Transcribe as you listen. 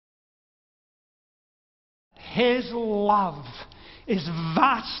His love is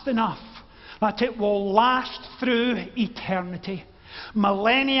vast enough that it will last through eternity.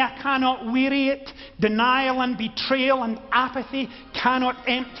 Millennia cannot weary it. Denial and betrayal and apathy cannot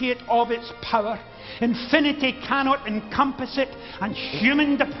empty it of its power. Infinity cannot encompass it, and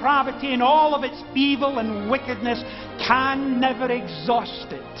human depravity and all of its evil and wickedness can never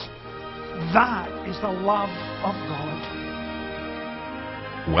exhaust it. That is the love of God.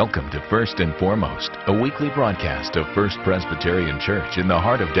 Welcome to First and Foremost, a weekly broadcast of First Presbyterian Church in the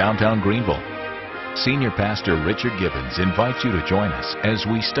heart of downtown Greenville. Senior Pastor Richard Gibbons invites you to join us as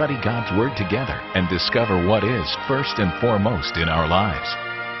we study God's Word together and discover what is first and foremost in our lives.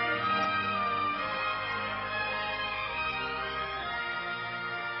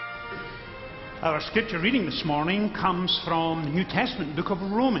 Our scripture reading this morning comes from the New Testament book of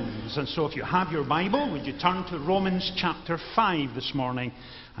Romans. And so if you have your Bible, would you turn to Romans chapter 5 this morning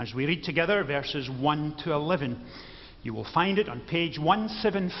as we read together verses 1 to 11. You will find it on page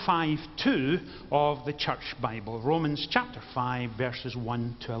 1752 of the Church Bible. Romans chapter 5 verses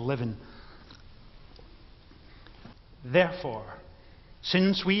 1 to 11. Therefore,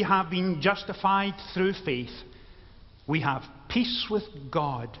 since we have been justified through faith, we have peace with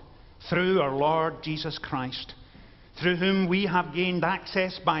God through our Lord Jesus Christ, through whom we have gained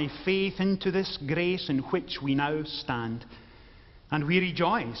access by faith into this grace in which we now stand. And we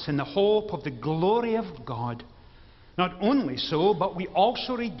rejoice in the hope of the glory of God. Not only so, but we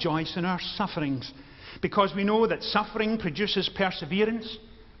also rejoice in our sufferings, because we know that suffering produces perseverance,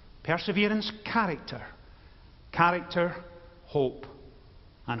 perseverance, character, character, hope.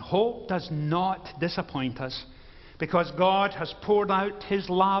 And hope does not disappoint us, because God has poured out His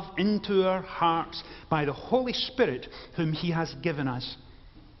love into our hearts by the Holy Spirit whom He has given us.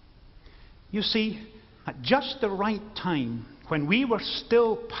 You see, at just the right time, when we were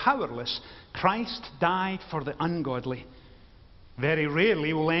still powerless, Christ died for the ungodly. Very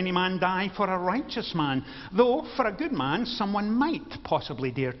rarely will any man die for a righteous man, though for a good man someone might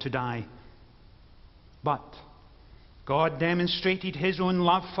possibly dare to die. But God demonstrated His own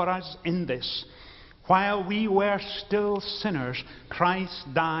love for us in this: while we were still sinners, Christ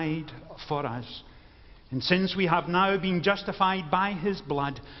died for us. And since we have now been justified by His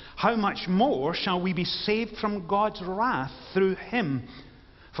blood, how much more shall we be saved from God's wrath through Him?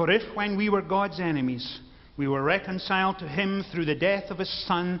 For if, when we were God's enemies, we were reconciled to Him through the death of His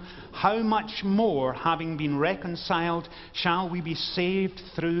Son, how much more, having been reconciled, shall we be saved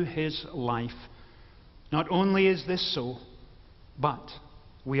through His life? Not only is this so, but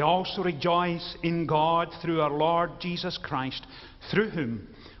we also rejoice in God through our Lord Jesus Christ, through whom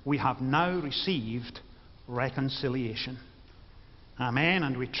we have now received reconciliation. Amen.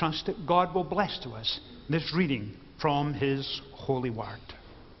 And we trust that God will bless to us this reading from His holy word.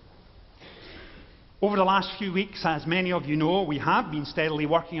 Over the last few weeks, as many of you know, we have been steadily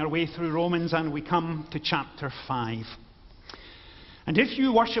working our way through Romans, and we come to chapter 5. And if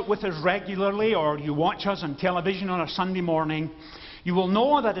you worship with us regularly, or you watch us on television on a Sunday morning, you will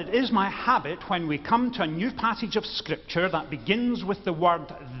know that it is my habit, when we come to a new passage of Scripture that begins with the word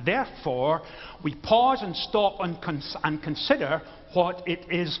therefore, we pause and stop and consider what it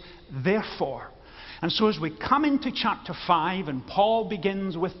is there for. And so as we come into chapter 5 and Paul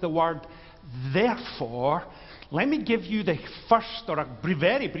begins with the word therefore, let me give you the first, or a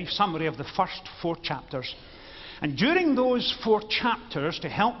very brief summary of the first 4 chapters. And during those 4 chapters, to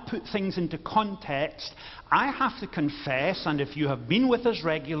help put things into context, I have to confess, and if you have been with us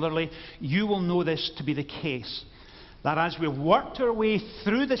regularly, you will know this to be the case, that as we've worked our way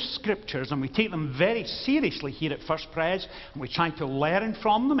through the Scriptures, and we take them very seriously here at First Pres, and we try to learn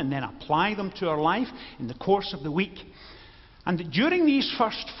from them and then apply them to our life in the course of the week. And during these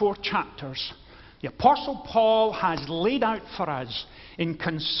first 4 chapters, the Apostle Paul has laid out for us in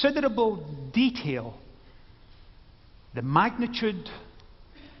considerable detail the magnitude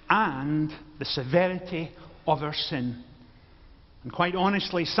and the severity of our sin. And quite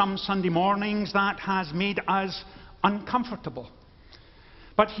honestly, some Sunday mornings that has made us uncomfortable.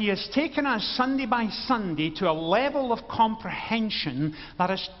 But he has taken us Sunday by Sunday to a level of comprehension that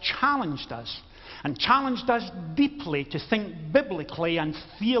has challenged us, and challenged us deeply to think biblically and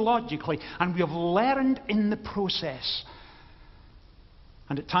theologically, and we have learned in the process.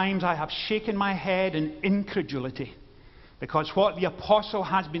 And at times I have shaken my head in incredulity, because what the apostle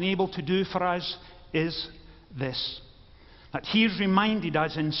has been able to do for us is this: that he has reminded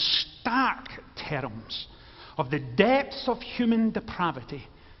us in stark terms of the depths of human depravity.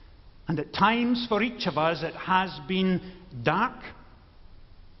 And at times for each of us it has been dark,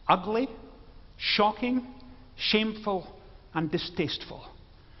 ugly, shocking, shameful, and distasteful.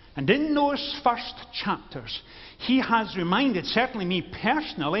 And in those first chapters, he has reminded, certainly me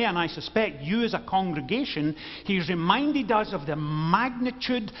personally, and I suspect you as a congregation, he's reminded us of the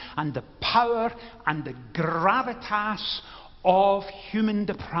magnitude and the power and the gravitas of human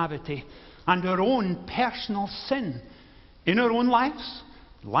depravity and our own personal sin in our own lives,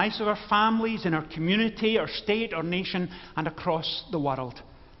 the lives of our families, in our community, our state, our nation, and across the world.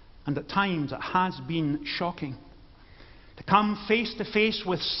 And at times it has been shocking. To come face to face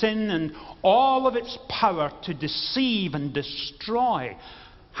with sin and all of its power to deceive and destroy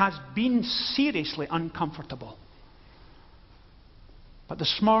has been seriously uncomfortable. But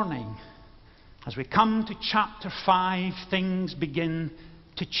this morning, as we come to chapter 5, things begin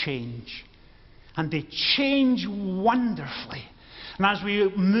to change. And they change wonderfully. And as we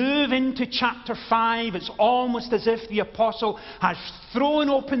move into chapter 5, it's almost as if the apostle has thrown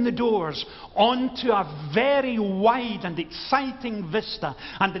open the doors onto a very wide and exciting vista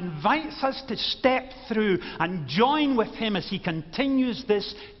and invites us to step through and join with him as he continues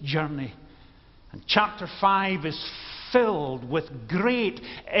this journey. And chapter 5 is filled with great,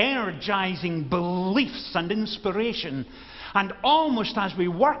 energizing beliefs and inspiration. And almost as we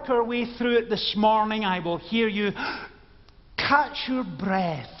work our way through it this morning, I will hear you catch your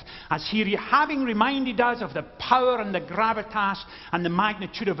breath as hear you, having reminded us of the power and the gravitas and the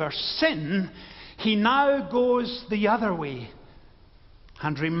magnitude of our sin, he now goes the other way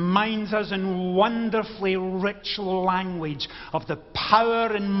and reminds us in wonderfully rich language of the power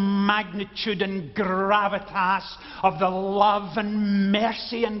and magnitude and gravitas of the love and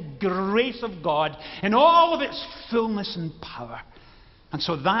mercy and grace of God in all of its fullness and power. And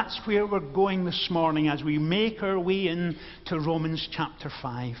so that's where we're going this morning as we make our way into Romans chapter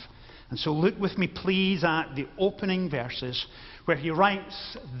 5. And so look with me please at the opening verses where he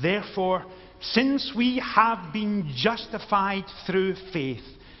writes, "Therefore, since we have been justified through faith,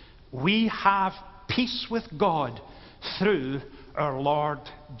 we have peace with God through our Lord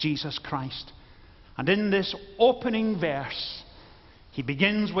Jesus Christ." And in this opening verse, he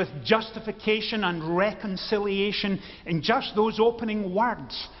begins with justification and reconciliation in just those opening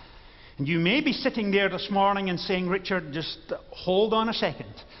words. And you may be sitting there this morning and saying, "Richard, just hold on a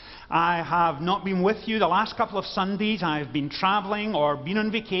second. I have not been with you the last couple of Sundays. I've been traveling or been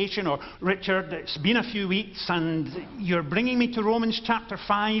on vacation, or Richard, it's been a few weeks and you're bringing me to Romans chapter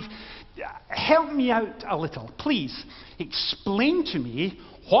 5. Help me out a little. Please explain to me,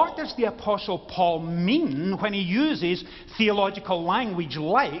 what does the Apostle Paul mean when he uses theological language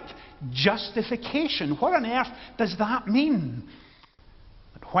like justification? What on earth does that mean?"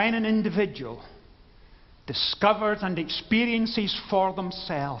 But when an individual discovers and experiences for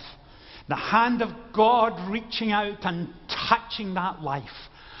themselves the hand of God reaching out and touching that life,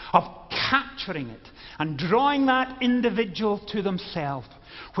 of capturing it and drawing that individual to themselves,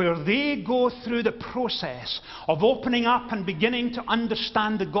 where they go through the process of opening up and beginning to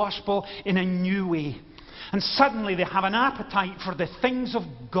understand the gospel in a new way. And suddenly they have an appetite for the things of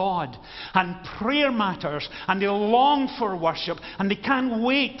God and prayer matters, and they long for worship, and they can't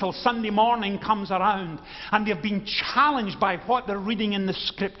wait till Sunday morning comes around, and they've been challenged by what they're reading in the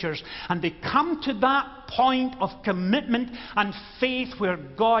scriptures, and they come to that point of commitment and faith where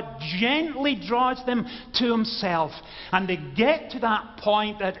God gently draws them to himself, and they get to that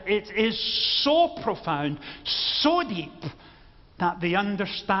point that it is so profound, so deep, that they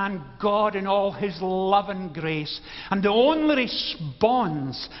understand God in all his love and grace. And the only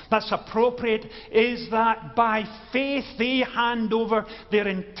response that's appropriate is that by faith they hand over their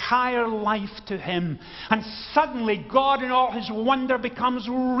entire life to him. And suddenly God in all his wonder becomes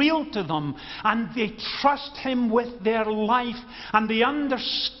real to them. And they trust him with their life. And they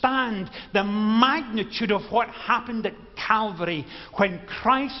understand the magnitude of what happened at Calvary when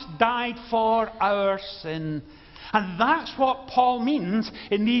Christ died for our sin. And that's what Paul means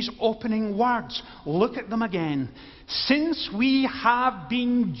in these opening words. Look at them again. Since we have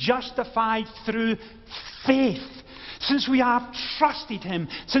been justified through faith, since we have trusted him,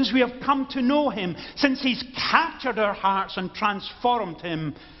 since we have come to know him, since he's captured our hearts and transformed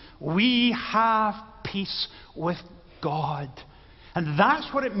him, we have peace with God. And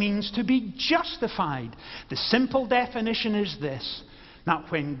that's what it means to be justified. The simple definition is this: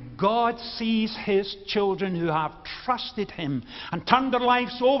 that when God sees his children who have trusted him and turned their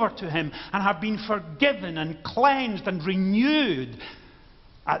lives over to him and have been forgiven and cleansed and renewed,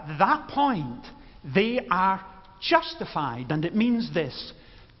 at that point they are justified. And it means this: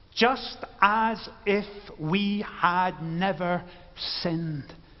 just as if we had never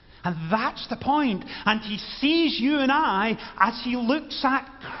sinned. And that's the point. And he sees you and I as he looks at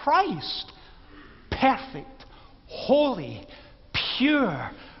Christ, perfect, holy,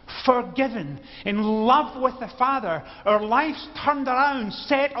 pure, forgiven, in love with the Father, our lives turned around,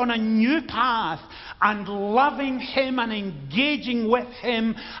 set on a new path, and loving Him and engaging with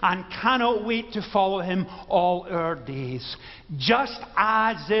Him, and cannot wait to follow Him all our days, just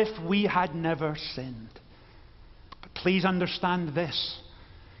as if we had never sinned. But please understand this,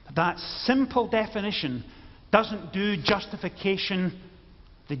 that simple definition doesn't do justification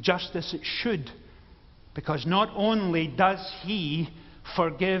the justice it should, because not only does He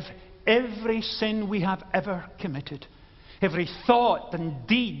forgive every sin we have ever committed, every thought and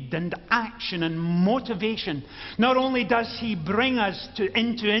deed and action and motivation. Not only does He bring us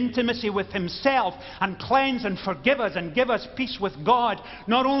into intimacy with Himself and cleanse and forgive us and give us peace with God,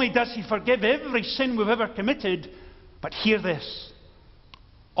 not only does He forgive every sin we've ever committed, but hear this,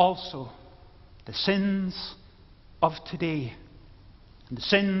 also the sins of today, and the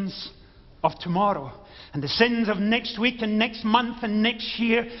sins of tomorrow, and the sins of next week and next month and next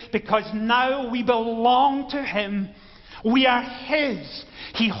year, because now we belong to Him. We are His.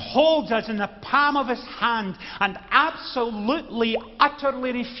 He holds us in the palm of His hand and absolutely,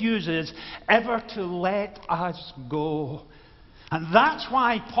 utterly refuses ever to let us go. And that's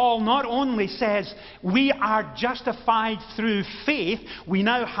why Paul not only says we are justified through faith, we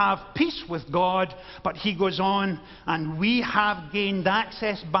now have peace with God, but he goes on, and we have gained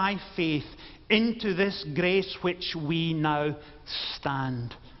access by faith into this grace which we now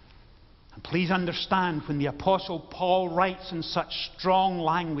stand. And please understand, when the Apostle Paul writes in such strong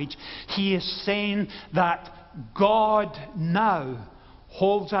language, he is saying that God now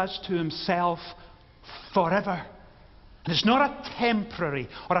holds us to Himself forever. And it's not a temporary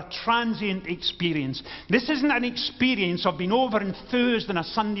or a transient experience. This isn't an experience of being over-enthused on a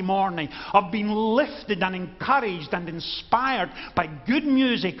Sunday morning, of being lifted and encouraged and inspired by good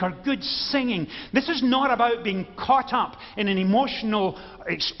music or good singing. This is not about being caught up in an emotional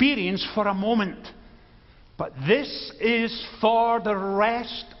experience for a moment. But this is for the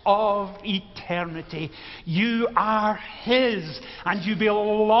rest of eternity. You are His, and you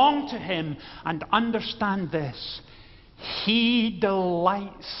belong to Him. And understand this, He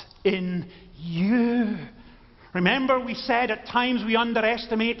delights in you. Remember, we said at times we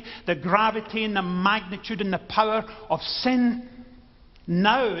underestimate the gravity and the magnitude and the power of sin.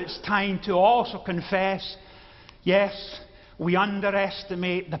 Now it's time to also confess, yes, we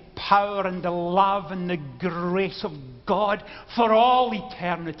underestimate the power and the love and the grace of God for all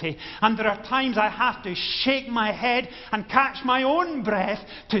eternity. And there are times I have to shake my head and catch my own breath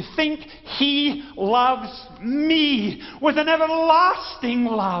to think He loves me with an everlasting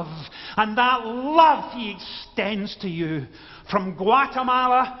love. And that love He extends to you from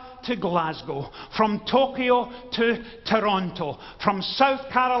Guatemala to Glasgow, from Tokyo to Toronto, from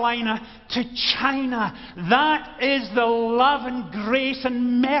South Carolina to China. That is the love and grace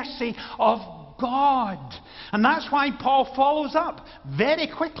and mercy of God. And that's why Paul follows up very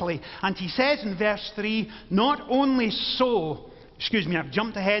quickly, and he says in verse 3, not only so, I've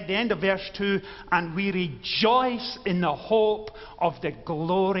jumped ahead, the end of verse 2, and we rejoice in the hope of the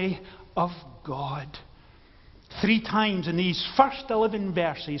glory of God. 3 times in these first 11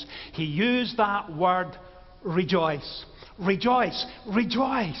 verses, he used that word rejoice. Rejoice,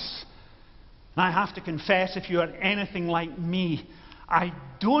 rejoice. And I have to confess, if you are anything like me, I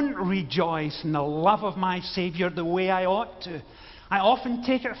don't rejoice in the love of my Saviour the way I ought to. I often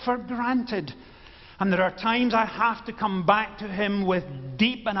take it for granted. And there are times I have to come back to Him with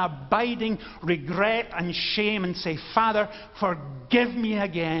deep and abiding regret and shame and say, Father, forgive me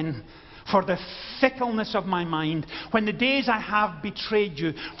again for the fickleness of my mind, when the days I have betrayed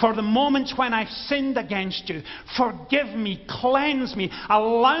you, for the moments when I've sinned against you. Forgive me, cleanse me,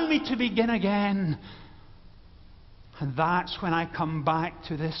 allow me to begin again. And that's when I come back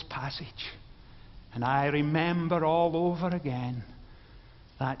to this passage, and I remember all over again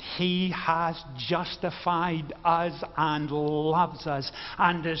that He has justified us and loves us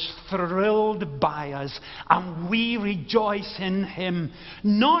and is thrilled by us, and we rejoice in Him,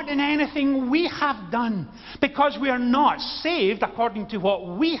 not in anything we have done, because we are not saved according to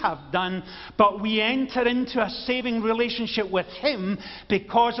what we have done, but we enter into a saving relationship with Him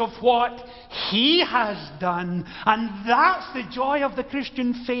because of what He has done. And that's the joy of the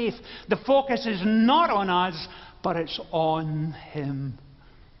Christian faith. The focus is not on us, but it's on Him.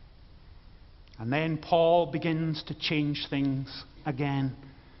 And then Paul begins to change things again.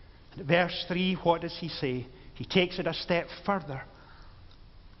 In verse 3, what does he say? He takes it a step further.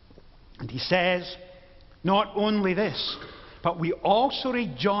 And he says, not only this, but we also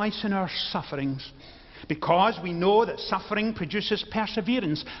rejoice in our sufferings, because we know that suffering produces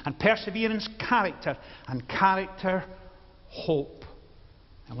perseverance, and perseverance character, and character hope.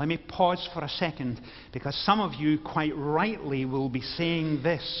 Now let me pause for a second, because some of you quite rightly will be saying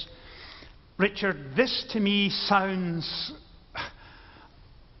this. Richard, this to me sounds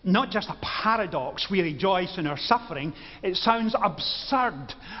not just a paradox, we rejoice in our suffering, it sounds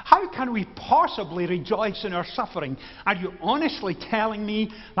absurd. How can we possibly rejoice in our suffering? Are you honestly telling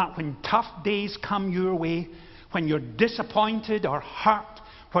me that when tough days come your way, when you're disappointed or hurt,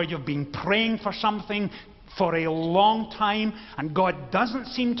 where you've been praying for something for a long time and God doesn't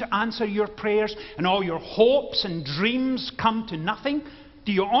seem to answer your prayers and all your hopes and dreams come to nothing,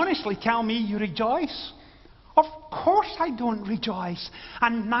 do you honestly tell me you rejoice? Of course I don't rejoice,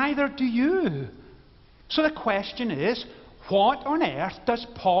 and neither do you. So the question is, what on earth does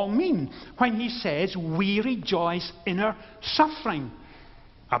Paul mean when he says we rejoice in our suffering?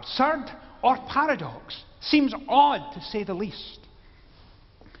 Absurd or paradox? Seems odd to say the least.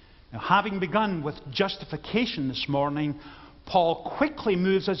 Now, having begun with justification this morning, Paul quickly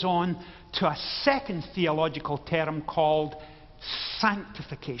moves us on to a second theological term called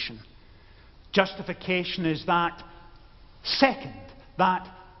sanctification. Justification is that second, that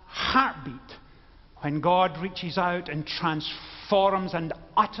heartbeat, when God reaches out and transforms and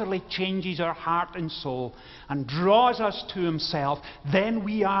utterly changes our heart and soul and draws us to himself, then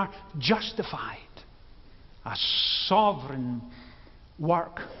we are justified. A sovereign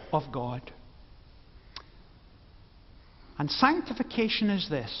work of God. And sanctification is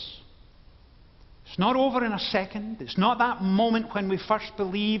this. It's not over in a second. It's not that moment when we first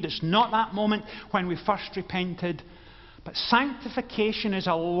believed. It's not that moment when we first repented. But sanctification is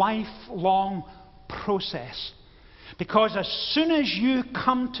a lifelong process. Because as soon as you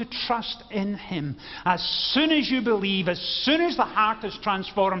come to trust in him, as soon as you believe, as soon as the heart is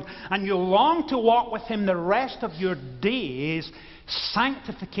transformed, and you long to walk with him the rest of your days,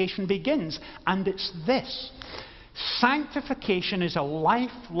 sanctification begins. And it's this. Sanctification is a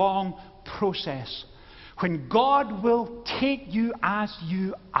lifelong process when God will take you as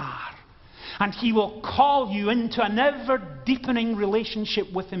you are, and he will call you into an ever-deepening relationship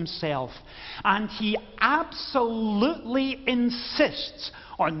with himself, and he absolutely insists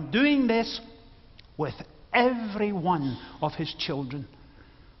on doing this with every one of his children.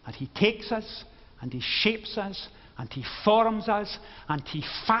 And he takes us and he shapes us and he forms us and he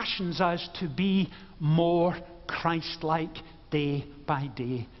fashions us to be more Christ-like day by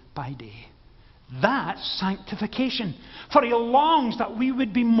day by day. That's sanctification. For he longs that we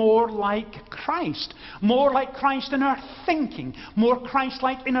would be more like Christ. More like Christ in our thinking. More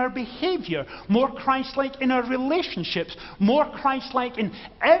Christ-like in our behavior. More Christ-like in our relationships. More Christ-like in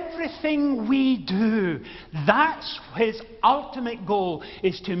everything we do. That's his ultimate goal,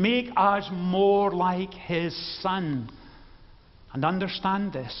 is to make us more like his Son. And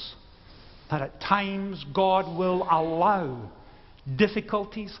understand this, that at times God will allow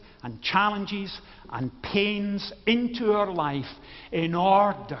difficulties and challenges and pains into our life in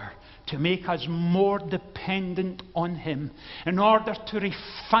order to make us more dependent on him, in order to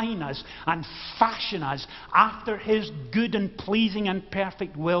refine us and fashion us after his good and pleasing and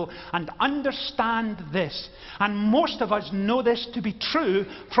perfect will. And understand this, and most of us know this to be true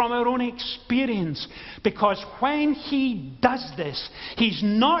from our own experience, because when he does this, he's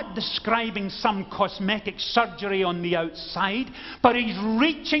not describing some cosmetic surgery on the outside, but he's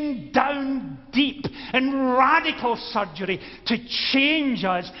reaching down deep in radical surgery to change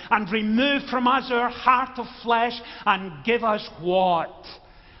us and remove from us our heart of flesh and give us what?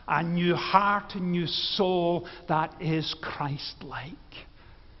 A new heart, a new soul that is Christ-like.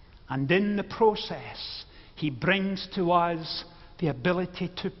 And in the process, he brings to us the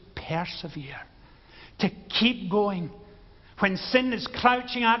ability to persevere, to keep going. When sin is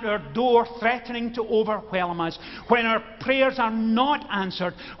crouching at our door, threatening to overwhelm us, when our prayers are not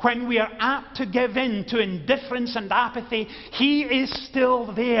answered, when we are apt to give in to indifference and apathy, he is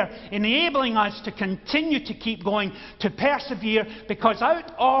still there, enabling us to continue to keep going, to persevere, because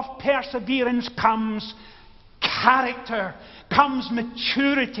out of perseverance comes character, comes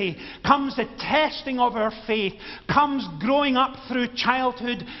maturity, comes the testing of our faith, comes growing up through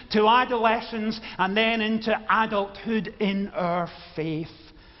childhood to adolescence and then into adulthood in our faith.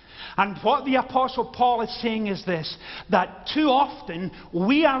 And what the Apostle Paul is saying is this, that too often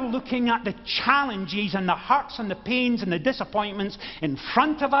we are looking at the challenges and the hurts and the pains and the disappointments in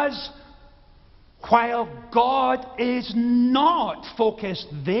front of us, while God is not focused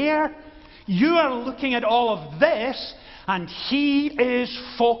there. You are looking at all of this, and he is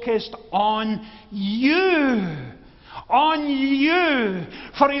focused on you. On you.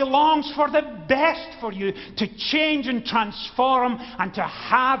 For he longs for the best for you, to change and transform and to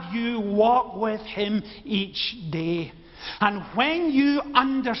have you walk with him each day. And when you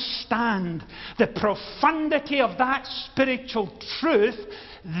understand the profundity of that spiritual truth,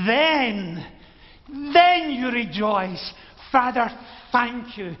 then you rejoice. Father,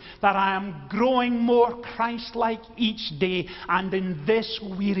 thank you that I am growing more Christ-like each day, and in this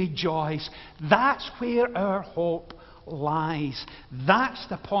we rejoice. That's where our hope lies. That's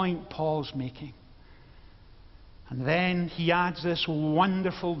the point Paul's making. And then he adds this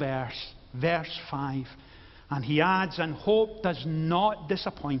wonderful verse, verse 5. And he adds, and hope does not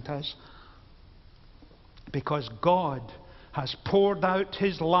disappoint us, because God has poured out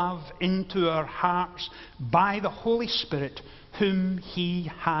his love into our hearts by the Holy Spirit, whom he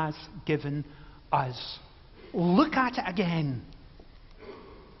has given us. Look at it again.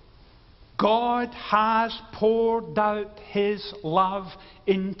 God has poured out his love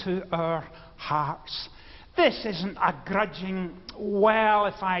into our hearts. This isn't a grudging, well,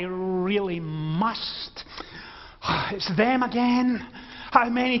 if I really must. It's them again. How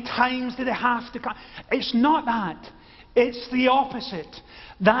many times do they have to come? It's not that. It's the opposite.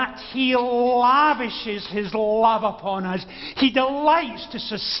 That he lavishes his love upon us. He delights to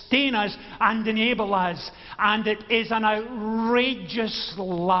sustain us and enable us. And it is an outrageous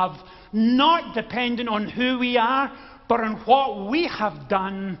love, not dependent on who we are, but on what we have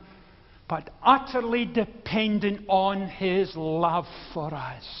done, but utterly dependent on his love for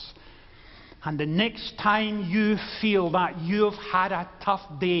us. And the next time you feel that you've had a tough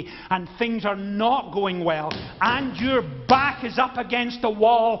day and things are not going well and your back is up against the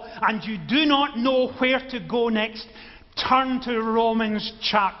wall and you do not know where to go next, turn to Romans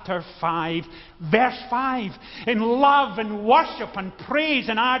chapter 5, verse 5. In love and worship and praise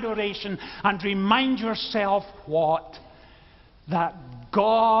and adoration, and remind yourself what? That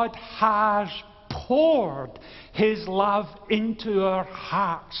God has poured his love into our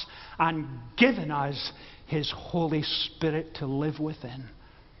hearts and given us his Holy Spirit to live within.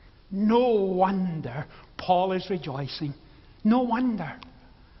 No wonder Paul is rejoicing. No wonder.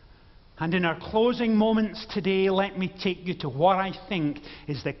 And in our closing moments today, let me take you to what I think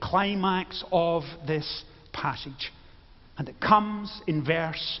is the climax of this passage. And it comes in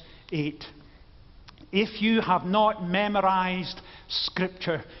verse 8. If you have not memorized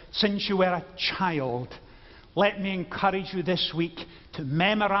Scripture since you were a child, let me encourage you this week to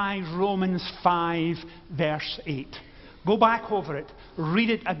memorize Romans 5, verse 8. Go back over it. Read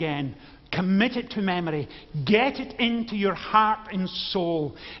it again. Commit it to memory. Get it into your heart and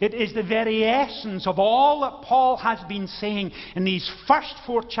soul. It is the very essence of all that Paul has been saying in these first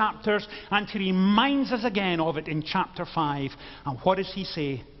 4 chapters, and he reminds us again of it in chapter 5. And what does he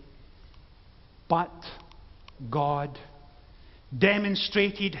say? But God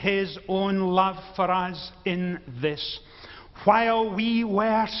demonstrated his own love for us in this: while we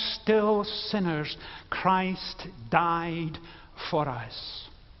were still sinners, Christ died for us.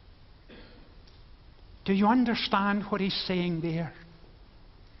 Do you understand what he's saying there?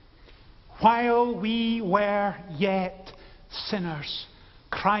 While we were yet sinners,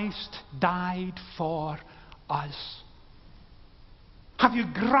 Christ died for us. Have you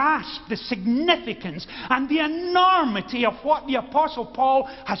grasped the significance and the enormity of what the Apostle Paul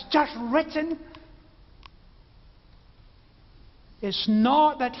has just written? It's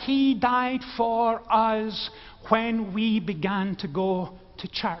not that he died for us when we began to go to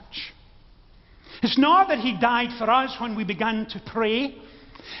church. It's not that he died for us when we began to pray.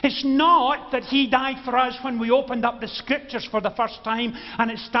 It's not that he died for us when we opened up the Scriptures for the first time and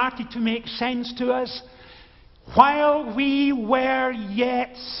it started to make sense to us. While we were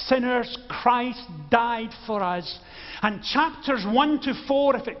yet sinners, Christ died for us. And chapters 1 to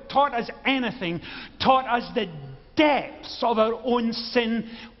 4, if it taught us anything, taught us the depths of our own sin.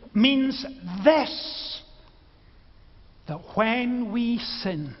 Means this: that when we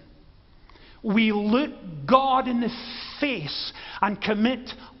sin, we look God in the face and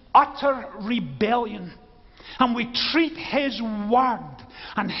commit utter rebellion. And we treat his word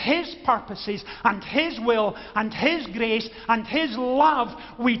and his purposes and his will and his grace and his love,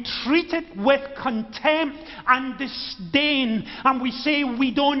 we treat it with contempt and disdain. And we say,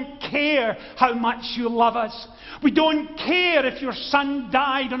 we don't care how much you love us. We don't care if your son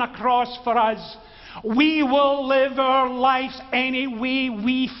died on a cross for us. We will live our lives any way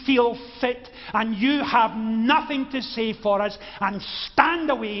we feel fit, and you have nothing to say for us, and stand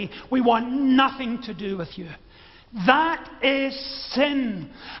away. We want nothing to do with you. That is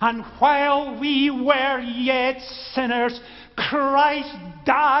sin. And while we were yet sinners, Christ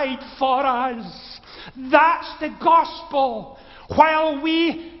died for us. That's the gospel. While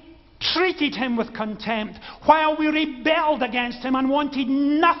we treated him with contempt, while we rebelled against him and wanted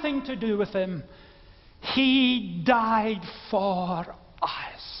nothing to do with him, He died for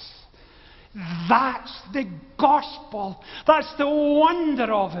us. That's the gospel. That's the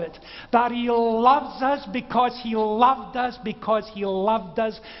wonder of it. That He loves us because He loved us, because He loved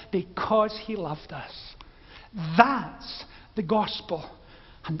us, because He loved us. That's the gospel.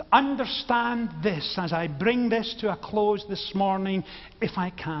 And understand this as I bring this to a close this morning, if I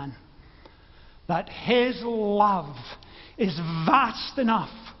can, that His love is vast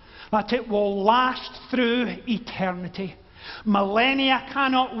enough that it will last through eternity. Millennia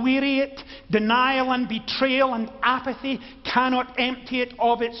cannot weary it. Denial and betrayal and apathy cannot empty it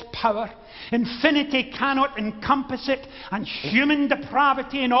of its power. Infinity cannot encompass it, and human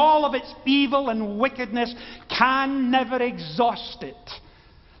depravity and all of its evil and wickedness can never exhaust it.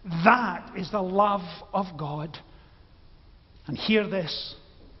 That is the love of God. And hear this: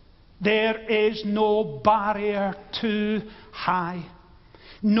 there is no barrier too high,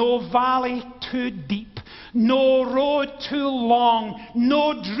 no valley too deep, no road too long,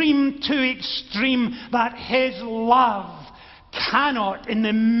 no dream too extreme that His love cannot, in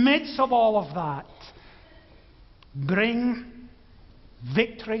the midst of all of that, bring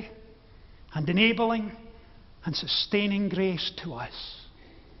victory and enabling and sustaining grace to us.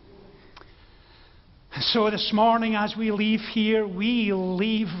 So this morning, as we leave here, we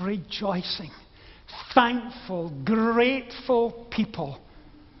leave rejoicing, thankful, grateful people.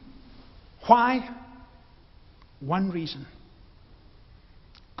 Why? One reason.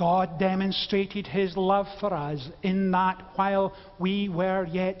 God demonstrated His love for us in that while we were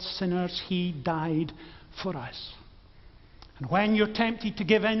yet sinners, He died for us. And when you're tempted to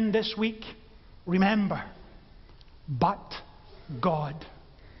give in this week, remember, but God.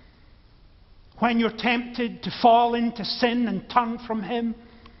 When you're tempted to fall into sin and turn from Him,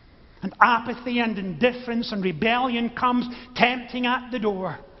 and apathy and indifference and rebellion comes tempting at the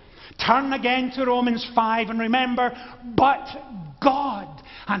door, turn again to Romans 5 and remember, but God,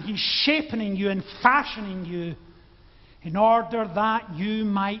 and He's shaping you and fashioning you in order that you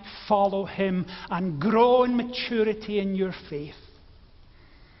might follow Him and grow in maturity in your faith.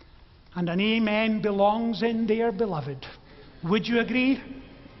 And an amen belongs in there, beloved. Would you agree?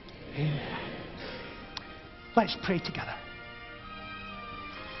 Amen. Let's pray together.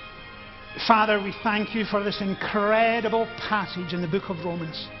 Father, we thank You for this incredible passage in the book of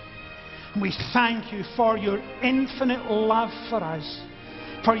Romans. And we thank You for Your infinite love for us,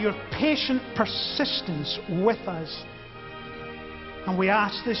 for Your patient persistence with us. And we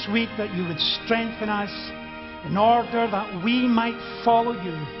ask this week that You would strengthen us in order that we might follow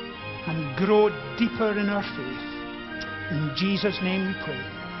You and grow deeper in our faith. In Jesus' name we pray.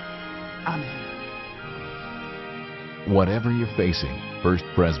 Amen. Whatever you're facing, First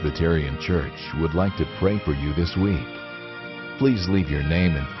Presbyterian Church would like to pray for you this week. Please leave your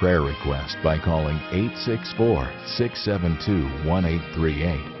name and prayer request by calling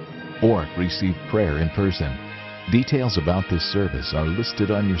 864-672-1838 or receive prayer in person. Details about this service are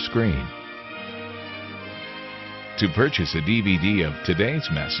listed on your screen. To purchase a DVD of today's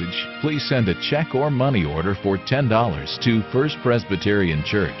message, please send a check or money order for $10 to First Presbyterian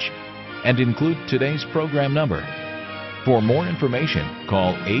Church and include today's program number. For more information,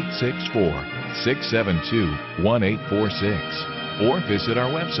 call 864-672-1846 or visit our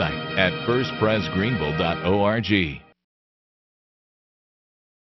website at firstpresgreenville.org.